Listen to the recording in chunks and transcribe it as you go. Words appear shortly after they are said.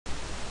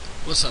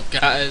What's up,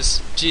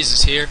 guys?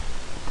 Jesus here,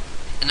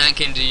 and I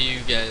came to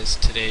you guys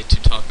today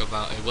to talk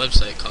about a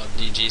website called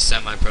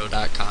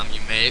dgsemipro.com.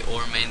 You may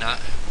or may not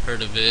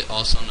heard of it,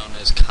 also known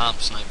as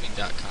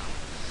compsniping.com.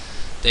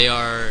 They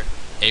are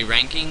a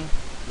ranking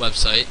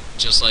website,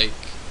 just like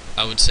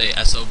I would say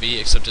SOB,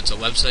 except it's a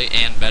website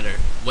and better,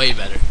 way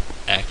better,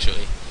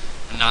 actually,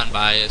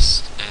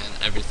 non-biased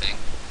and everything.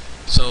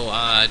 So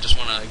I just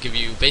want to give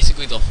you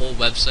basically the whole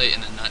website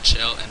in a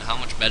nutshell and how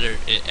much better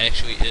it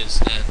actually is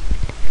than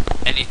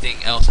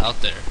anything else out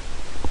there.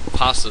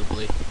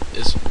 Possibly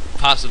is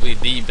possibly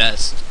the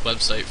best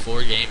website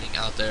for gaming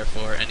out there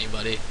for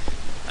anybody.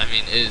 I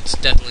mean, it's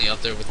definitely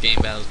up there with Game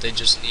Battles. They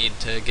just need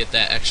to get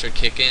that extra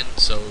kick in.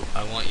 So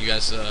I want you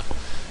guys to,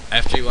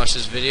 after you watch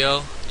this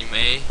video, you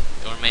may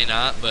or may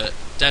not, but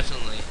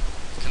definitely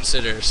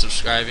consider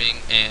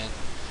subscribing and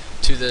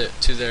to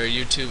their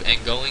YouTube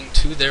and going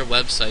to their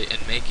website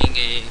and making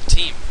a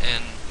team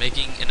and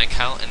making an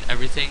account and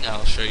everything.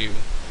 I'll show you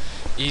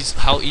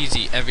how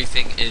easy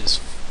everything is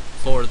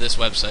for this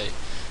website.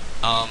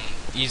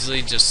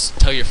 Easily just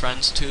tell your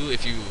friends too,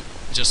 if you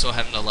just so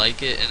happen to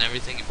like it and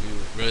everything. If you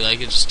really like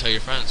it, just tell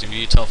your friends. If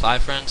you tell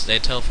 5 friends, they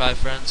tell 5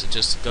 friends. It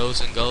just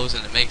goes and goes,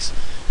 and it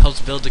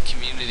helps build the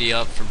community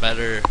up for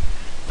the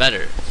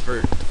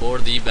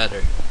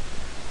better.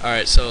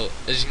 Alright, so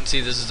as you can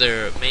see, this is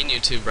their main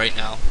YouTube right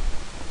now.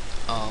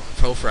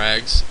 Pro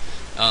Frags.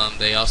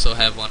 They also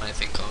have one, I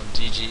think, called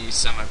GG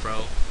Semi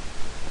Pro.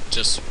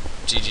 Just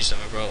GG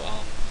Semi Pro.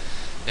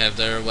 They have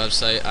their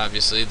website.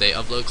 Obviously, they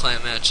upload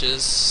clan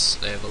matches.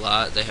 They have a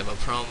lot. They have a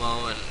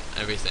promo and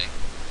everything.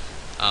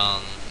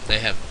 They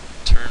have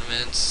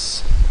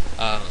tournaments.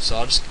 So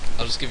I'll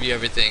just give you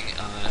everything.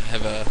 I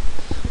have a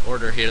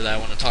order here that I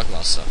want to talk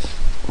about stuff.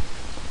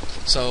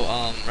 So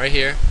right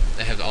here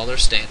they have all their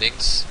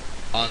standings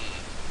on.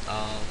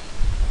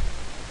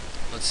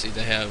 Let's see,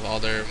 they have all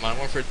their Modern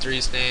Warfare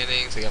 3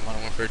 standings, they got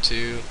Modern Warfare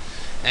 2,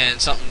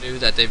 and something new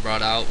that they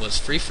brought out was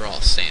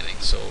free-for-all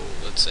standings. So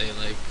let's say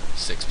like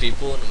 6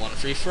 people in one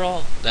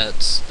free-for-all.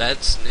 That's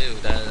new.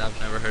 That I've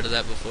never heard of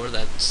that before.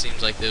 That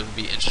seems like it would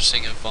be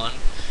interesting and fun.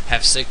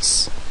 Have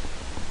 6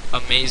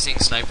 amazing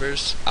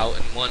snipers out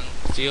in one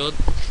field.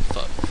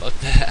 Fuck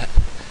that.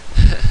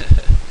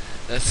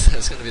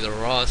 That's gonna be the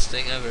rawest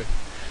thing ever.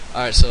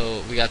 Alright,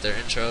 so we got their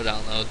intro,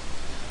 download.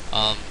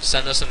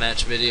 Send us a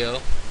match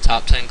video,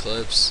 top 10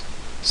 clips,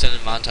 send in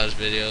montage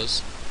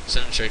videos,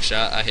 send in trick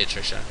shot. I hate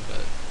trick shotting,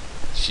 but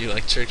if you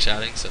like trick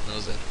shotting, send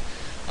those in.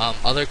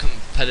 Other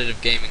competitive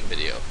gaming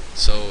video.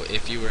 So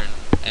if you were in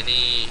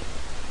any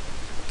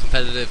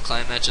competitive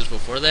clan matches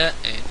before that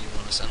and you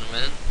want to send them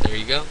in, there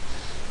you go.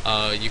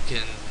 You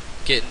can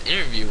get an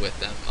interview with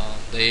them.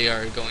 They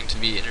are going to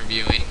be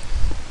interviewing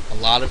a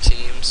lot of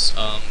teams.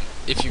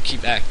 If you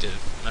keep active,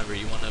 remember,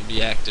 you want to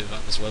be active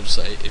on this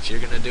website. If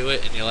you're going to do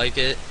it and you like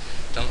it,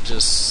 don't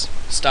just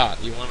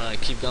stop. You want to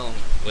keep going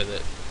with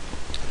it,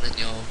 and then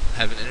you'll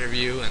have an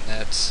interview, and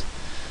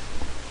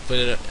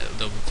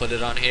they'll put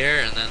it on here,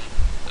 and then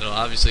it'll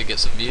obviously get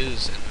some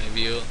views, and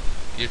maybe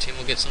your team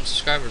will get some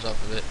subscribers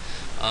off of it.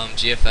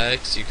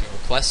 GFX, you can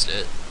request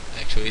it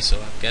actually,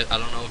 so I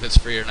don't know if it's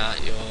free or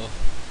not. You'll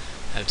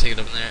have to take it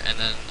up in there, and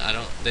then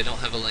they don't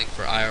have a link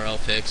for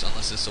IRL pics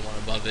unless it's the one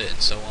above it,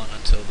 and so on,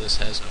 until this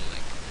has no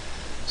link.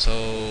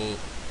 So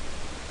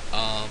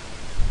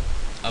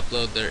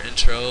upload their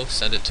intro,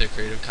 set it to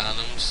Creative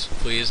Commons,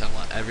 please. I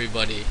want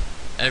everybody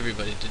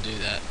to do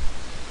that.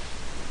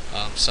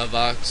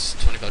 Subbox,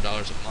 $25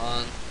 a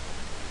month,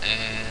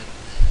 and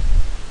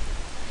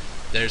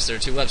there's their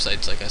 2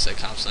 websites, like I said,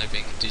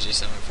 CompSniping and DG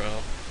Semi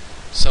Pro.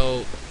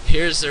 So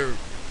here's their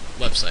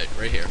website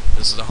right here.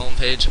 This is the home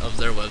page of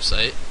their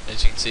website.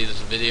 As you can see,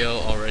 there's a video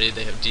already.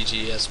 They have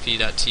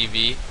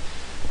dgsp.tv.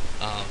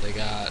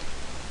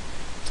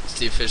 It's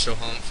the official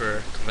home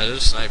for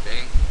competitive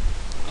sniping.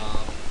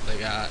 They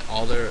got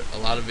a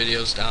lot of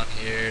videos down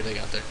here. They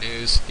got their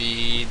news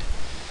feed.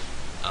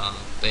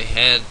 They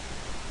had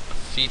a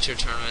feature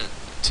tournament,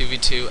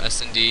 2v2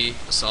 S&D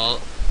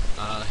assault.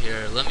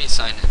 Here, let me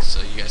sign in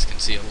so you guys can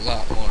see a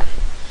lot more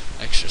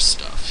extra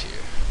stuff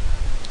here.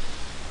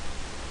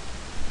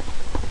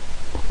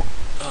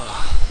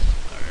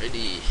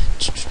 Alrighty.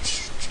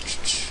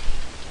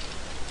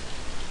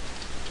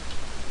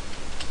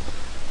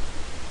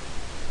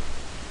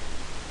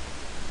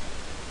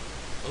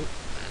 Oh,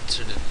 I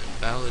entered an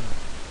invalid.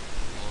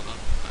 Hold on,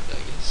 my bad, I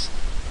guess.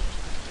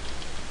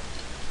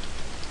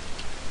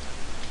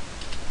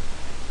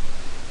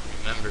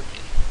 Remember me.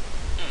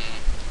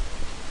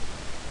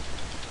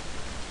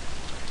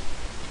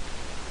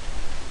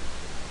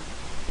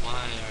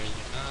 Why are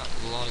you not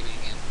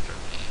logging in for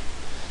me?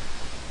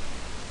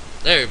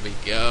 There we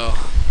go.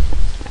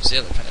 What's the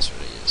other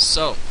password I use?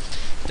 So,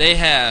 they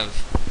have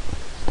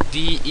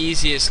the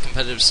easiest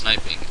competitive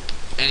sniping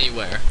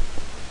anywhere.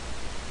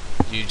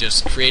 You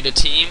just create a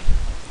team,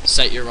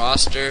 set your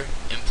roster,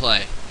 and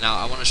play. Now,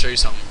 I want to show you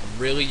something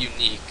really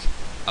unique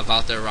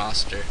about their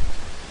roster.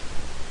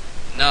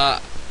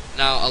 Now,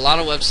 a lot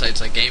of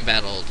websites like Game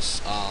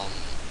Battles, I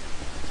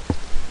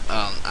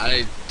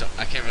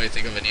can't really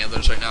think of any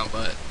others right now,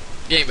 but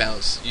game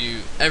battles,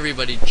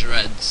 everybody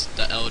dreads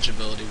the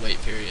eligibility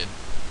wait period,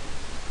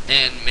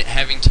 and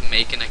having to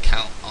make an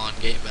account on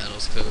game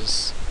battles,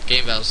 because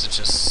game battles is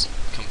just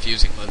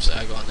confusing website.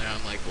 I go on there,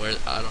 I'm like, where?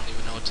 I don't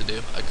even know what to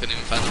do. I couldn't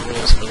even find the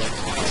rules for like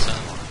the last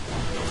time.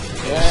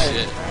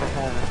 Yeah,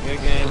 good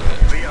game.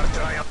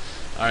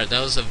 Alright,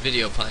 that was a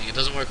video playing. It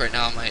doesn't work right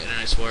now on my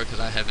Internet Explorer because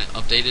I haven't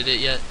updated it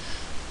yet.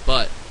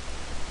 But,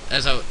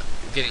 as I was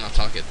getting off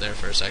topic there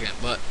for a second,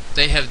 but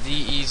they have the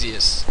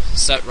easiest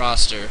set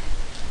roster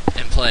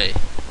and play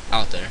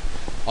out there.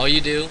 All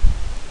you do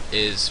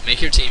is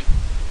make your team,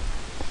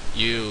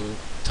 you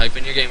type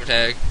in your gamer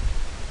tag,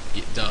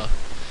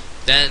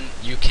 then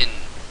you can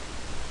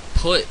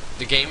put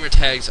the gamer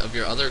tags of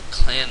your other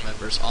clan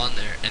members on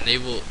there, and they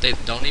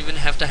don't even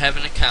have to have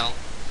an account,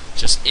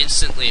 just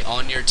instantly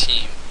on your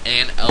team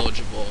and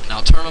eligible.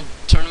 Now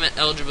tournament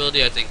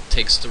eligibility I think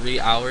takes 3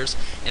 hours,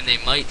 and they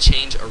might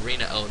change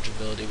arena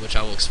eligibility, which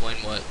I will explain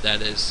what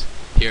that is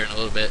here in a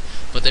little bit,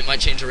 but they might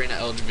change arena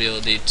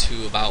eligibility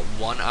to about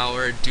 1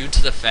 hour due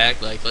to the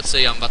fact, like, let's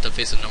say I'm about to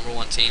face a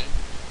 #1 team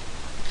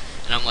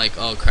and I'm like,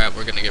 oh crap,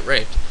 we're gonna get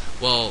raped.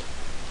 Well,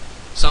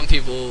 some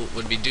people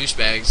would be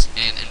douchebags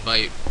and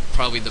invite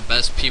probably the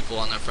best people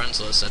on their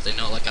friends list that they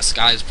know, like a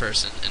Skies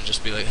person, and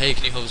just be like, hey,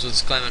 can you help us with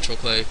this clan match real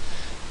quick,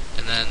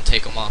 and then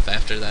take them off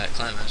after that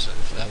clan match.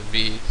 That would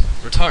be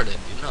retarded.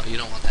 You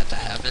don't want that to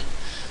happen.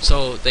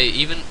 So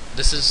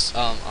this is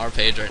our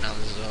page right now.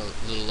 This is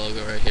a little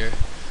logo right here,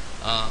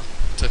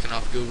 took it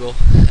off Google.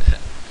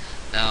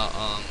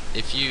 Now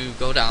if you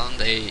go down,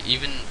 they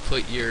even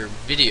put your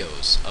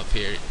videos up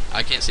here.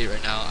 I can't see it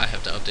right now, I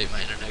have to update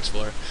my Internet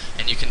Explorer,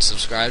 and you can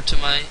subscribe to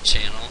my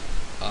channel,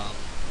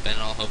 Ben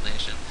All Hope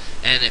Nation,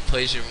 and it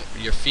plays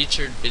your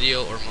featured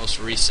video or most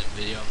recent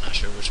video. I'm not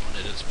sure which one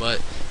it is,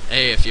 but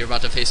hey, if you're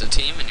about to face a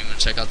team and you want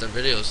to check out their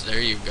videos, there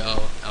you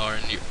go.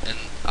 And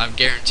I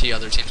guarantee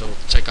other teams will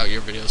check out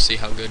your videos, see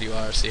how good you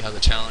are, see how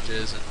the challenge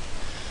is, and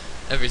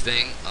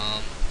everything.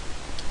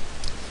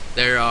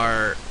 There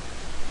are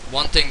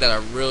one thing that I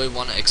really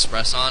want to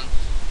express on,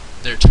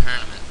 their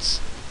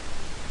tournaments.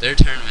 Their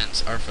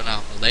tournaments are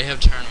phenomenal. They have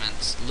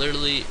tournaments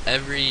literally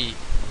every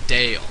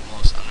day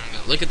almost. I'm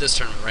gonna look at this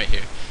tournament right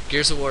here.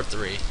 Gears of War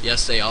 3.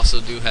 Yes, they also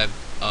do have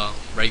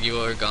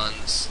regular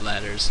guns,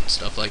 ladders, and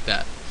stuff like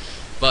that.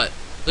 But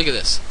look at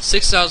this,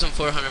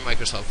 6,400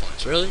 Microsoft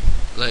points. Really?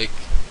 Like,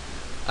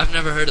 I've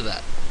never heard of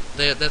that.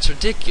 That's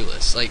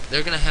ridiculous. Like,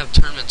 they're gonna have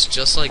tournaments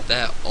just like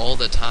that all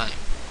the time.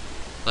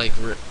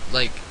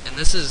 And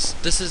this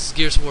is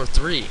Gears of War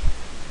 3.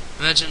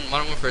 Imagine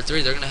Modern Warfare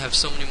 3. They're gonna have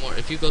so many more.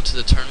 If you go to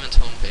the tournament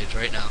homepage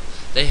right now,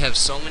 they have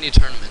so many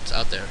tournaments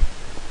out there.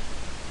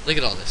 Look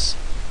at all this.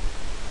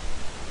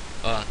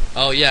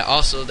 Oh yeah.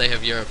 Also, they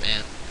have Europe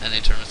and NA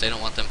tournaments. They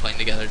don't want them playing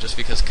together just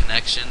because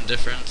connection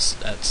difference.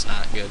 That's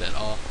not good at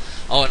all.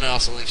 Oh, and it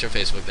also links your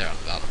Facebook there on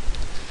the bottom.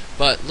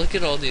 But look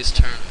at all these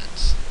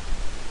tournaments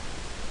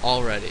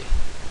already.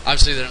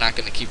 Obviously, they're not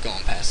going to keep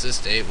going past this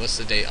date. What's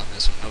the date on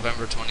this one?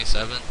 November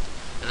 27th.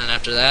 And then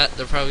after that,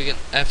 they're probably going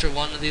to, after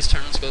one of these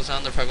tournaments goes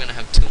down, they're probably going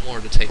to have 2 more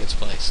to take its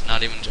place.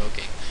 Not even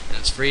joking. And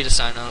it's free to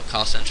sign up,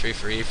 cost entry,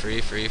 free.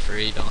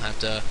 You don't have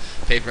to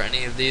pay for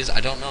any of these.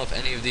 I don't know if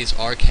any of these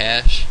are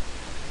cash.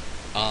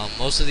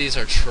 Most of these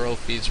are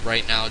trophies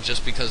right now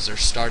just because they're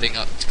starting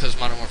up, because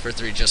Modern Warfare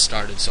 3 just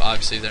started, so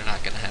obviously they're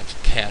not going to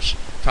have cash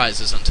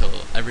prizes until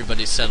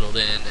everybody's settled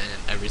in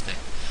and everything.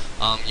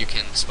 You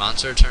can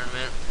sponsor a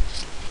tournament,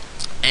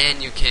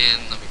 and you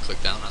can, let me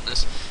click down on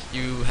this,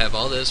 you have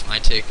all this, my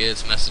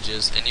tickets,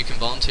 messages, and you can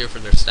volunteer for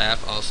their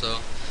staff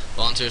also.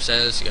 Volunteer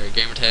status, you got your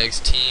gamer tags,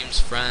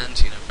 teams,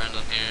 friends, you can have friends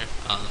on here,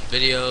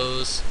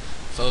 videos,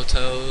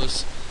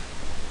 photos,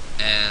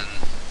 and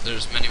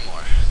there's many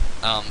more.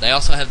 They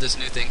also have this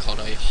new thing called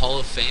a Hall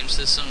of Fame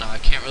system. Now I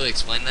can't really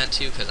explain that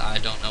to you because I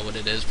don't know what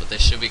it is, but they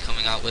should be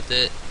coming out with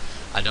it.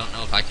 I don't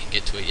know if I can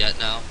get to it yet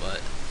now,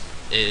 but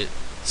it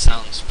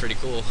sounds pretty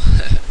cool.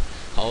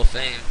 Hall of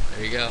Fame,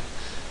 there you go.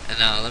 And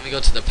now let me go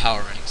to the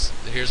power ranks.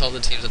 Here's all the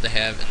teams that they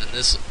have, and then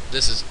this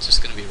is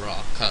just going to be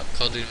raw.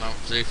 Call of Duty Modern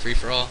Warfare 3 free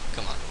for all,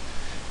 come on.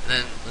 And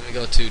then let me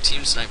go to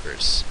Team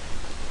Snipers.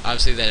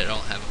 Obviously they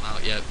don't have them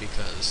out yet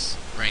because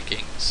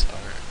rankings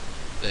are,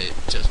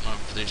 Modern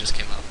Warfare 3 just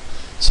came out.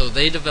 So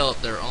they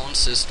developed their own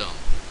system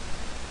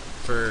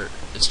for,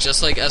 it's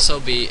just like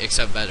SOB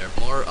except better.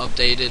 More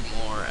updated,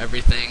 more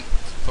everything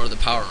for the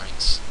power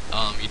ranks.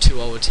 You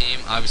 2-0 a team,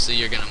 obviously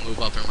you're going to move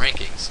up in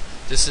rankings.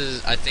 This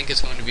is, I think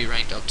it's going to be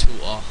ranked up to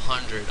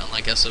 100,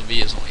 unlike SOB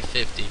is only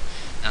 50.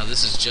 Now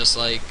this is just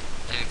like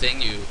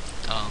anything, you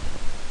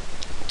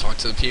talk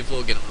to the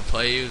people, get them to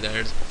play you,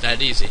 they're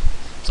that easy.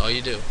 That's all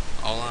you do.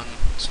 All on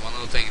just one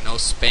little thing, no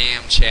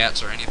spam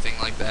chats or anything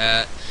like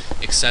that,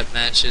 except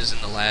matches and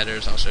the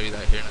ladders. I'll show you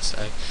that here in a sec.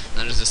 And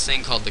then there's this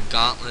thing called the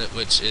Gauntlet,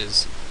 which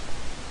is,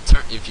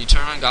 if you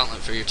turn on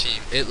Gauntlet for your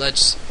team, it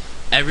lets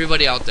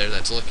everybody out there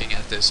that's looking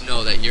at this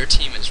know that your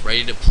team is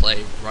ready to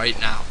play right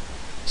now.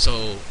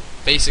 So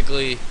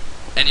basically,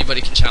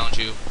 anybody can challenge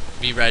you.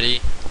 Be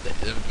ready.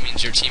 It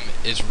means your team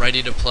is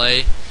ready to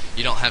play.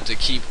 You don't have to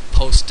keep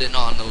posting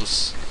on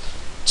those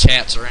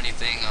chats or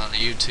anything on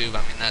YouTube.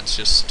 I mean, that's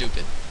just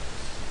stupid.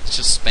 It's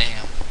just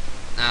spam.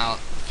 Now,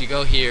 if you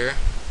go here,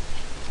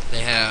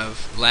 they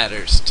have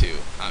ladders too.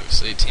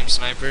 Obviously, Team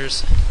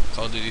Snipers,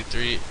 Call of Duty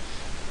 3,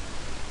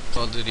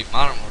 Call of Duty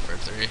Modern Warfare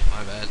 3.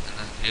 My bad. And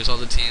then here's all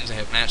the teams. They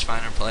have Match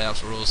Finder,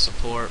 Playoffs, Rules,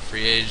 Support,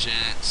 Free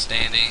Agent,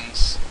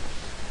 Standings.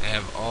 They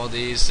have all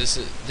these.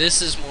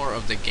 This is more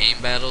of the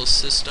game battles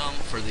system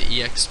for the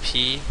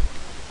EXP.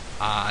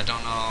 I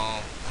don't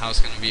know how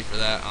it's going to be for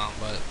that,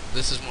 but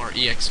this is more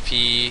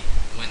EXP,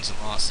 wins and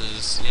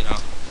losses, you know.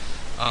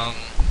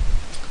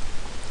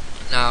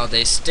 Now,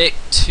 they stick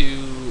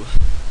to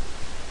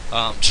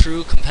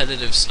true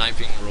competitive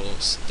sniping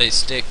rules. They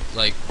stick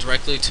like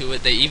directly to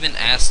it. They even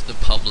ask the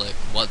public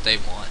what they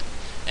want,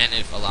 and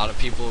if a lot of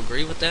people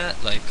agree with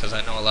that, like, because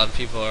I know a lot of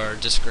people are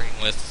disagreeing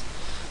with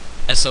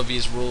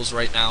SLB's rules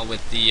right now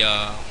with the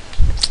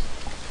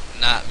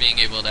not being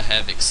able to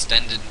have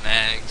extended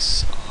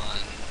mags on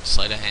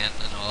sleight of hand.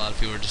 I know a lot of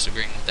people are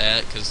disagreeing with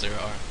that because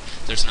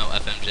there's no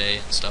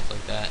FMJ and stuff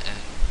like that,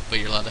 but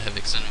you're allowed to have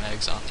extended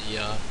mags on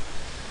the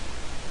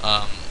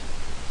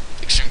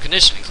extreme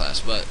conditioning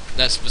class, but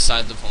that's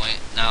beside the point.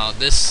 Now,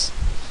 this,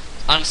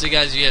 honestly,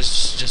 guys, you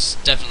guys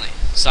just definitely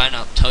sign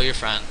up, tell your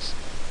friends.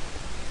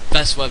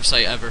 Best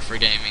website ever for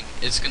gaming.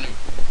 It's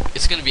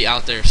gonna be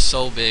out there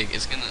so big.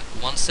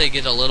 Once they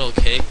get a little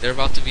kick, they're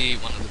about to be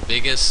one of the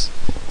biggest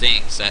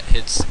things that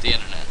hits the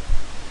internet.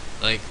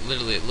 Like,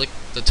 literally, look,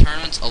 the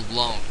tournaments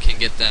alone can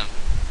get them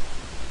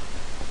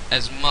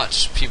as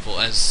much people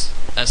as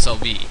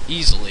SLB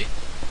easily.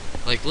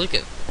 Like, look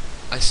at,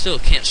 I still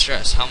can't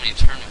stress how many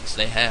tournaments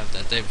they have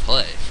that they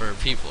play for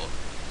people.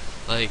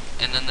 Like,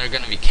 and then they're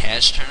gonna be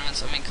cash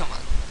tournaments. I mean, come on.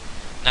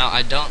 Now,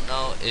 I don't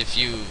know if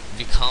you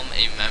become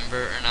a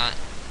member or not.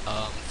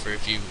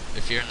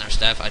 If you're in their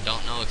staff, I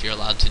don't know if you're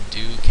allowed to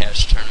do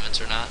cash tournaments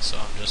or not. So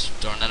I'm just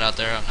throwing that out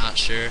there. I'm not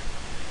sure.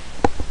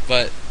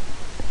 But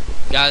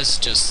guys,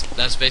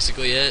 that's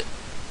basically it.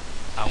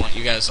 I want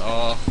you guys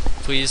all,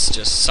 please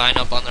just sign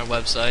up on their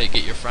website.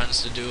 Get your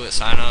friends to do it.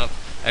 Sign up.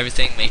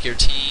 Everything. Make your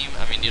team.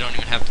 I mean, they don't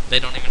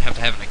even have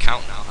to have an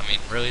account now. I mean,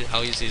 really,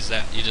 how easy is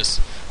that?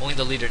 Only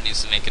the leader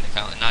needs to make an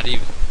account, and not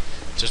even.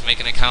 Just make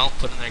an account,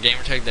 put in their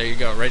gamer tag, there you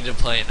go, ready to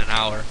play in an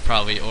hour,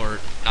 probably, or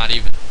not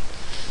even.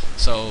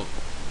 So,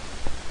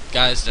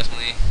 guys,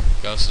 definitely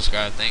go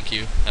subscribe. Thank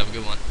you. Have a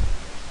good one.